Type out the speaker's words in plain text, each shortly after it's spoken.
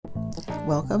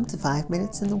Welcome to 5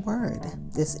 Minutes in the Word.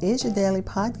 This is your daily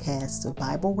podcast of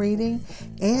Bible reading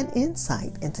and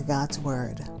insight into God's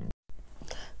Word.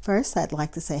 First, I'd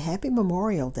like to say Happy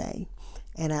Memorial Day.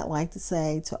 And I'd like to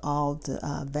say to all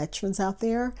the veterans out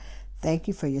there, thank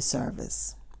you for your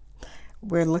service.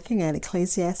 We're looking at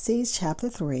Ecclesiastes chapter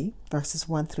 3, verses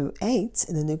 1 through 8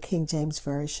 in the New King James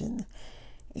Version.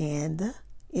 And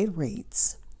it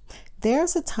reads,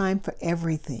 "There's a time for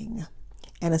everything,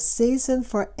 and a season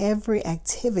for every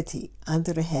activity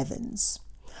under the heavens,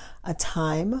 a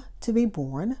time to be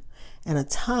born and a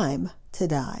time to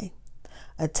die,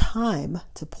 a time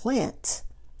to plant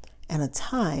and a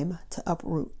time to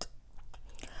uproot,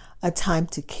 a time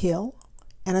to kill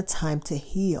and a time to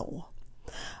heal,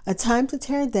 a time to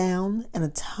tear down and a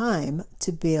time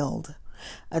to build,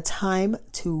 a time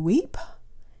to weep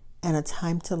and a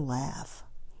time to laugh,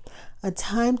 a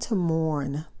time to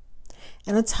mourn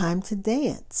and a time to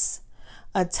dance,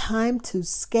 a time to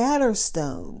scatter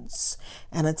stones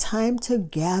and a time to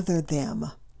gather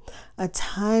them, a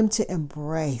time to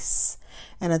embrace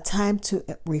and a time to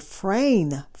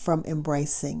refrain from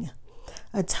embracing,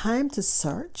 a time to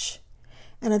search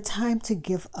and a time to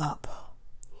give up,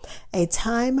 a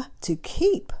time to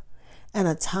keep and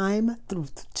a time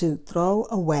to throw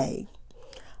away,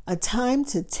 a time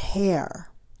to tear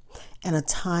and a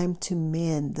time to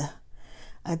mend,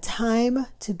 a time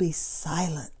to be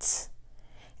silent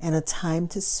and a time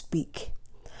to speak,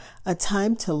 a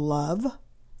time to love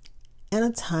and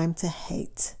a time to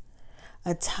hate,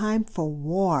 a time for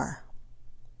war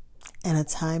and a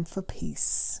time for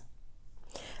peace."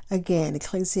 Again,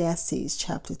 Ecclesiastes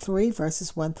chapter 3,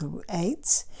 verses 1 through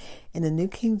 8 in the New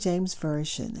King James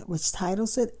Version, which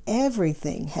titles it,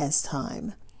 "Everything Has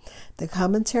Time." The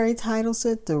commentary titles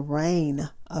it, "The Reign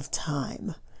of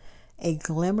Time, a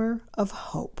Glimmer of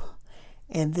Hope."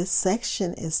 And this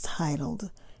section is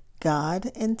titled,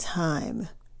 "God and Time,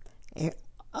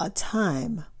 a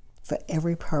Time for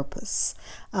Every Purpose."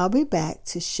 I'll be back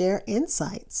to share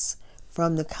insights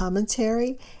from the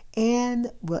commentary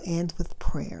and we'll end with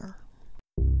prayer.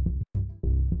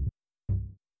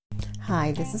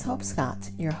 Hi, this is Hope Scott,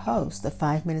 your host of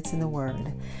 5 Minutes in the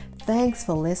Word. Thanks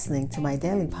for listening to my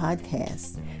daily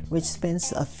podcast, which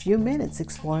spends a few minutes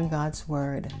exploring God's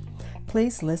Word.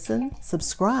 Please listen,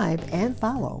 subscribe, and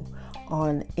follow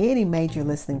on any major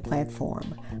listening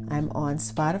platform. I'm on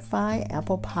Spotify,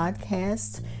 Apple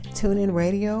Podcasts, TuneIn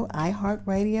Radio,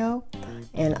 iHeartRadio,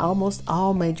 and almost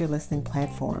all major listening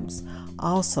platforms.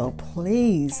 Also,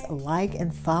 please like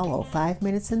and follow 5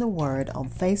 Minutes in the Word on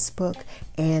Facebook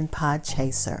and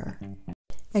Podchaser.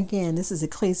 Again, this is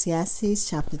Ecclesiastes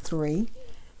chapter 3,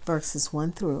 verses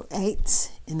 1 through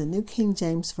 8 in the New King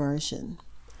James Version.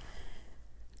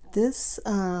 This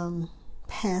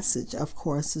passage, of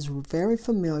course, is very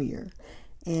familiar,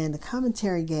 and the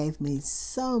commentary gave me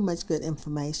so much good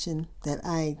information that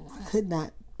I could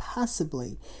not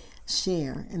possibly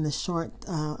share in the short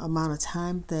amount of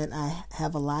time that I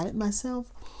have allotted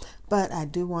myself, but I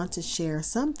do want to share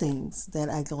some things that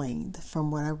I gleaned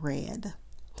from what I read.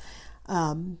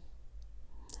 The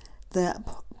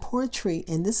poetry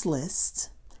in this list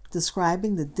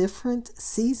describing the different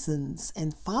seasons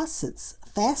and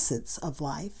facets of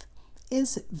life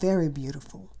is very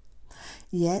beautiful.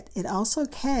 Yet it also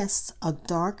casts a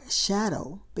dark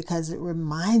shadow because it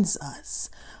reminds us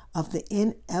of the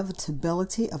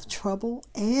inevitability of trouble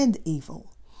and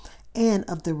evil and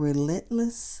of the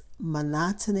relentless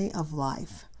monotony of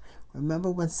life. Remember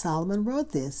when Solomon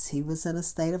wrote this, he was in a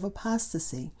state of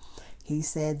apostasy. He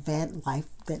said that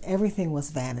everything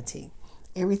was vanity.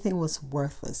 Everything was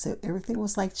worthless. Everything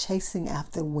was like chasing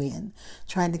after wind,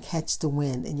 trying to catch the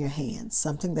wind in your hands,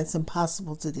 something that's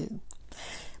impossible to do.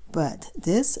 But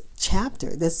this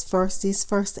chapter, these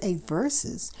first 8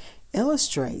 verses,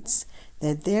 illustrates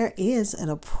that there is an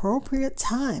appropriate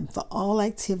time for all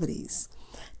activities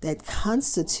that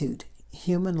constitute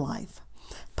human life.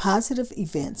 Positive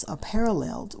events are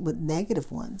paralleled with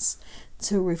negative ones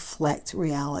to reflect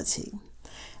reality.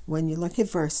 When you look at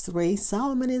verse 3,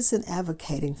 Solomon isn't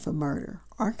advocating for murder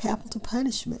or capital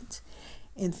punishment.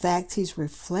 In fact, he's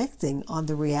reflecting on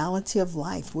the reality of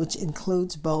life, which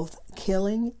includes both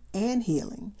killing and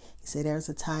healing. He said there's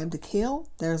a time to kill,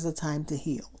 there's a time to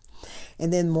heal.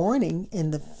 And then mourning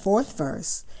in the 4th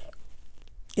verse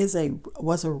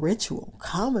was a ritual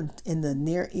common in the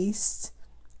Near East,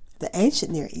 the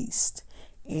ancient Near East.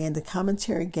 And the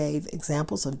commentary gave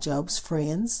examples of Job's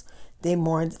friends. They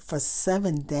mourned for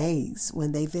 7 days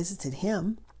when they visited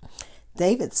him.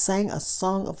 David sang a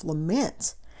song of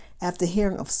lament after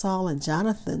hearing of Saul and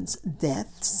Jonathan's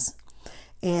deaths.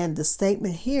 And the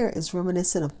statement here is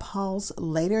reminiscent of Paul's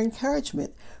later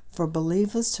encouragement for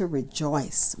believers to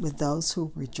rejoice with those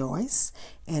who rejoice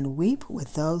and weep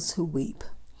with those who weep.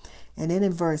 And then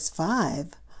in verse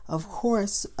 5, of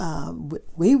course,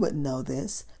 we wouldn't know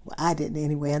this. Well, I didn't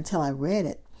anyway until I read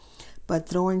it. But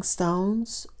throwing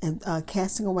stones and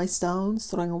casting away stones,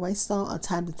 throwing away stones, a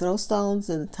time to throw stones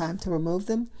and a time to remove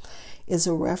them, is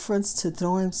a reference to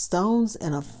throwing stones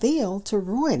in a field to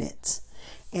ruin it.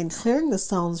 And clearing the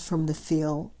stones from the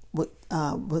field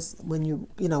was when you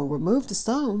remove the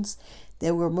stones,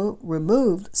 they were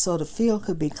removed so the field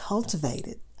could be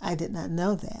cultivated. I did not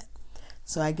know that.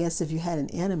 So I guess if you had an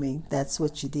enemy, that's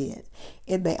what you did.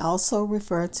 It may also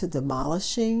refer to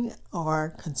demolishing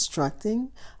or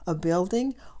constructing a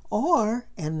building, or,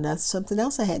 and that's something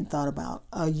else I hadn't thought about,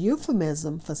 a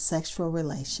euphemism for sexual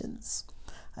relations.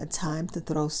 A time to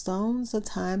throw stones, a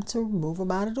time to move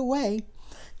them out of the way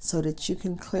so that you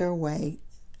can clear away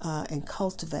and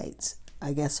cultivate,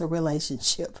 I guess, a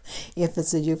relationship, if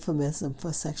it's a euphemism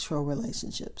for sexual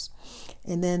relationships.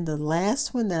 And then the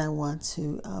last one that I want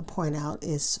to point out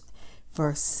is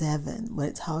verse 7, when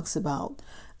it talks about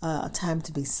a time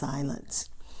to be silent.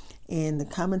 And the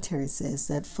commentary says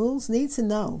that fools need to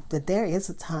know that there is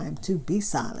a time to be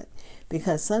silent,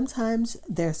 because sometimes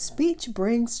their speech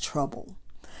brings trouble,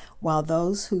 while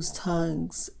those who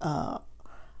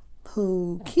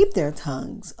keep their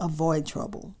tongues avoid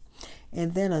trouble.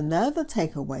 And then another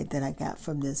takeaway that I got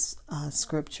from this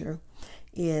scripture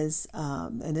is,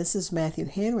 and this is Matthew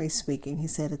Henry speaking, he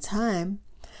said, a time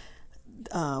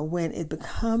when it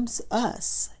becomes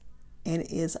us and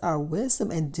it is our wisdom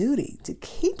and duty to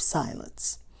keep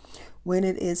silence. When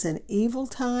it is an evil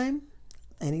time,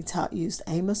 and he used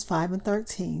Amos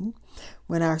 5:13,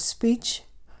 when our speech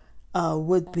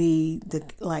would be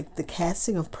like the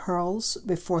casting of pearls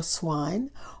before swine,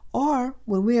 or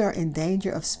when we are in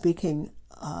danger of speaking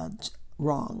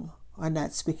wrong or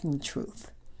not speaking the truth.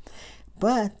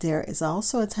 But there is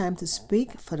also a time to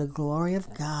speak for the glory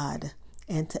of God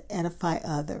and to edify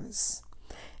others.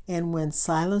 And when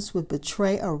silence would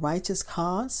betray a righteous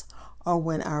cause, or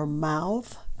when our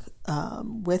mouth,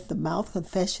 with the mouth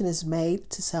confession is made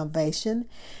to salvation,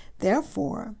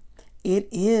 therefore, it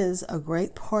is a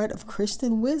great part of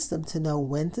Christian wisdom to know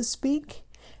when to speak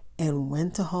and when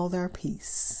to hold our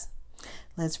peace.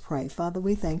 Let's pray. Father,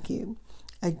 we thank you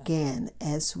again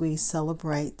as we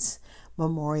celebrate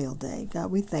Memorial Day. God,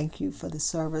 we thank you for the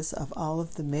service of all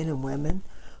of the men and women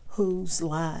whose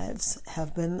lives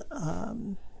have been,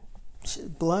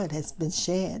 blood has been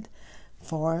shed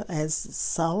for, as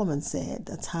Solomon said,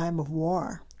 a time of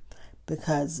war.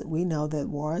 Because we know that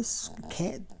wars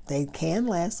can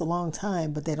last a long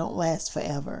time, but they don't last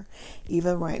forever.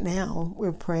 Even right now,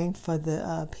 we're praying for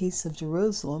the peace of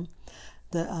Jerusalem,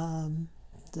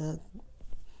 the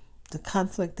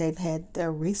conflict they've had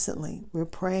there recently. We're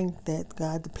praying that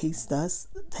God, the peace does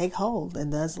take hold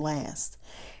and does last.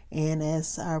 And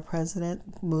as our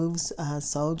president moves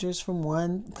soldiers from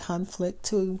one conflict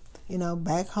to,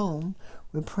 back home,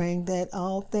 we're praying that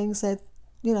all things that,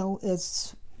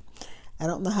 it's, I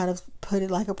don't know how to put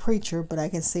it like a preacher, but I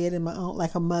can see it in my own,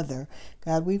 like a mother.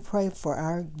 God, we pray for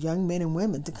our young men and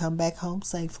women to come back home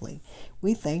safely.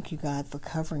 We thank you, God, for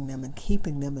covering them and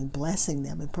keeping them and blessing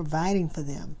them and providing for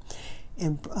them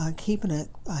and keeping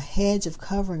a hedge of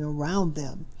covering around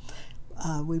them.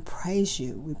 We praise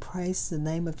you. We praise the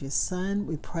name of your Son.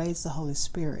 We praise the Holy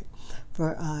Spirit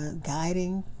for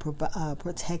guiding,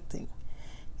 protecting.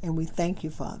 And we thank you,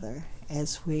 Father,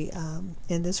 as we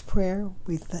end this prayer,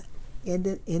 we end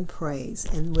it in praise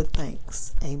and with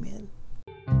thanks. Amen.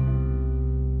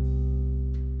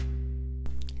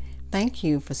 Thank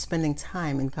you for spending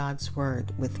time in God's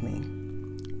Word with me.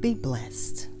 Be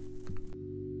blessed.